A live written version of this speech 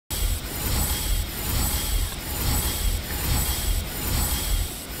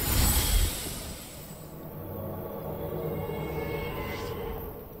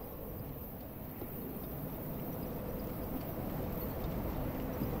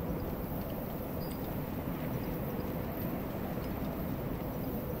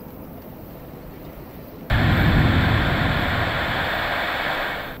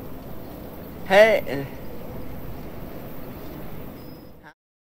Hey.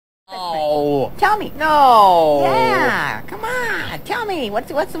 Oh. Tell me. No. Yeah. Come on. Tell me. What's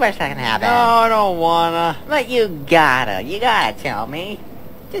the worst that can happen? No, I don't wanna. But you gotta tell me.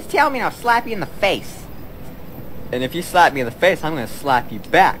 Just tell me and I'll slap you in the face. And if you slap me in the face, I'm gonna slap you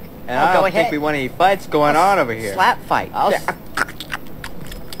back. And I don't think we want any fights going on over here. Slap fight. What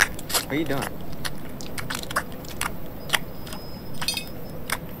are you doing?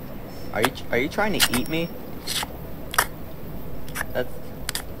 Are you trying to eat me? That's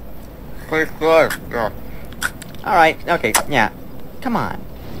pretty good. Yeah. Alright, okay, yeah. Come on.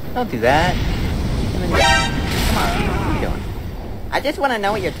 Don't do that. Come on, what are you doing? I just want to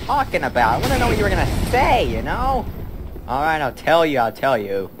know what you're talking about. I want to know what you were going to say, you know? Alright, I'll tell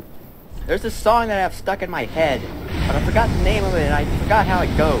you. There's a song that I have stuck in my head, but I forgot the name of it and I forgot how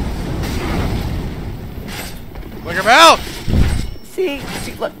it goes. Flickerbell! See,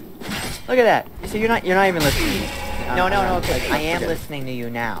 look at that. See, you're not even listening. No, okay. I am listening to you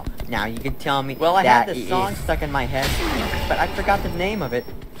now. Now you can tell me. Well, I had this song stuck in my head, but I forgot the name of it,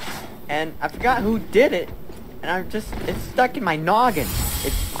 and I forgot who did it, and it's stuck in my noggin.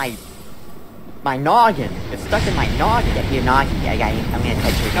 It's my noggin. It's stuck in my noggin. Yeah, your noggin. Yeah, I'm gonna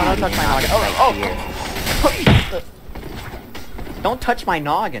touch your noggin. Don't touch my noggin. Oh. Don't touch my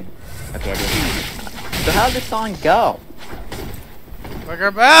noggin. Okay, I did. So how did this song go?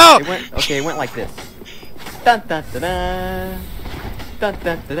 Flickerbell! It went like this. Dun dun dun dun. Dun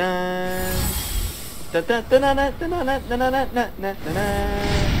dun dun dun. Dun dun dun dun dun dun dun dun dun dun dun dun.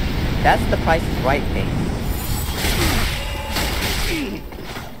 That's the Price is Right thing.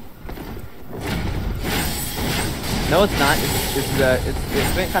 No, it's not.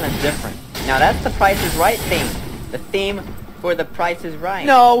 It's been kind of different. Now that's the Price is Right theme. The theme for the Price is Right.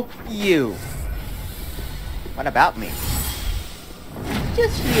 No, you. What about me?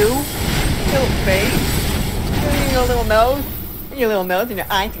 Just you. Your little face. Your little nose. And your little nose and your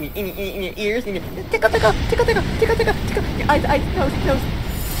eyes and your ears and your tickle. Your eyes, nose.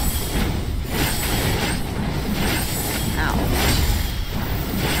 Ow.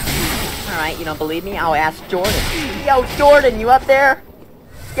 Alright, you don't believe me? I'll ask Jordan. Yo, Jordan, you up there?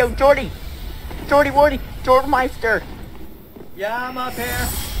 Yo, Jordy Wardy, Jordanmeister. Yeah, I'm up here.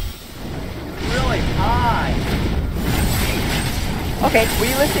 Really high. Okay, were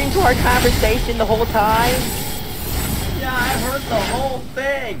you listening to our conversation the whole time? Yeah, I heard the whole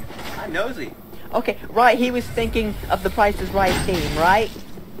thing. I'm nosy. Okay, right, he was thinking of the Price is Right theme, right?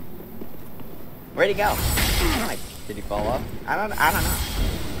 Where'd he go? Did he fall off? I don't know.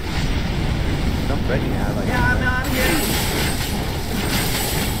 Don't threaten me now. I'm here.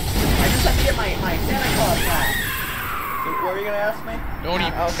 I just have to get my Santa Claus hat. So, what were you gonna ask me? Don't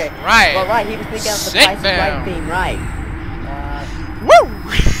even okay. Right. Well, right, he was thinking of the Sit Price is Right down. theme, right? Woo!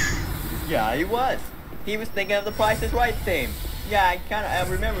 Yeah, he was. He was thinking of the Price is Right theme. Yeah, I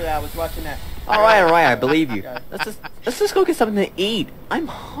remember that. I was watching that. All right, I believe you. Let's just go get something to eat. I'm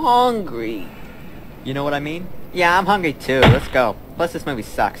hungry. You know what I mean? Yeah, I'm hungry too. Let's go. Plus, this movie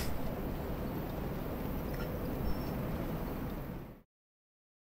sucks.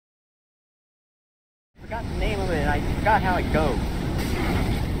 I forgot the name of it, and I forgot how it goes.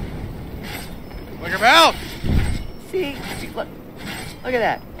 Flickerbell! See, look at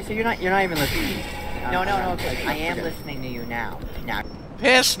that. See, you're not even listening. No, okay. I am listening to you now. Now.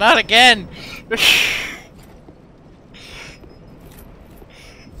 Piss, not again!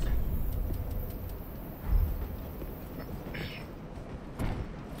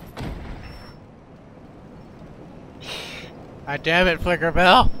 God damn it,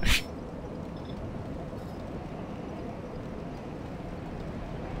 Flickerbell!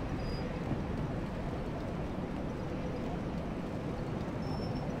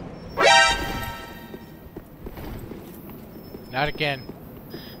 Not again.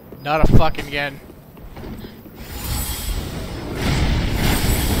 Not a fucking again.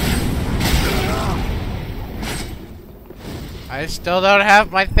 I still don't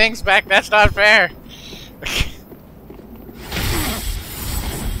have my things back, that's not fair!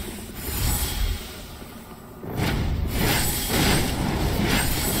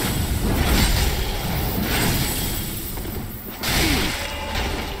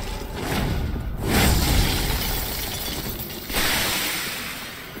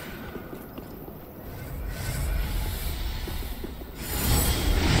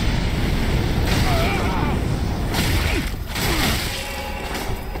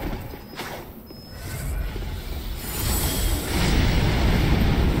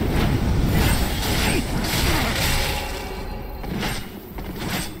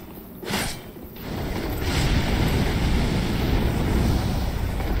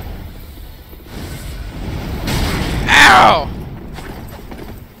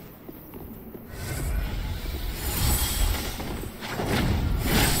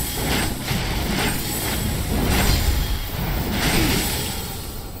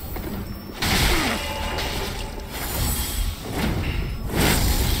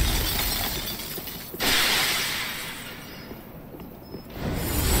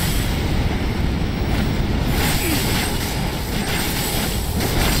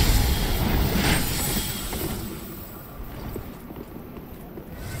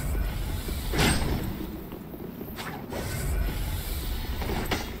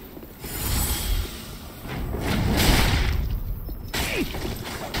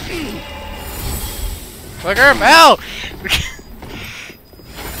 Flickerbell!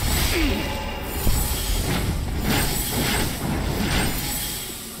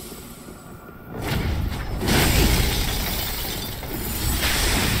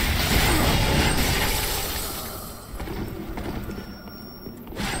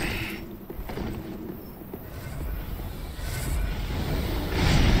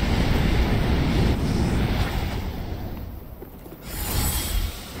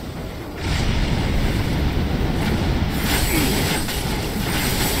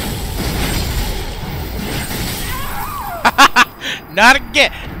 Not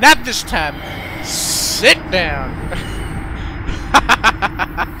again! Not this time! Sit down!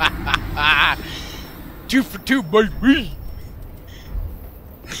 2 for 2, baby!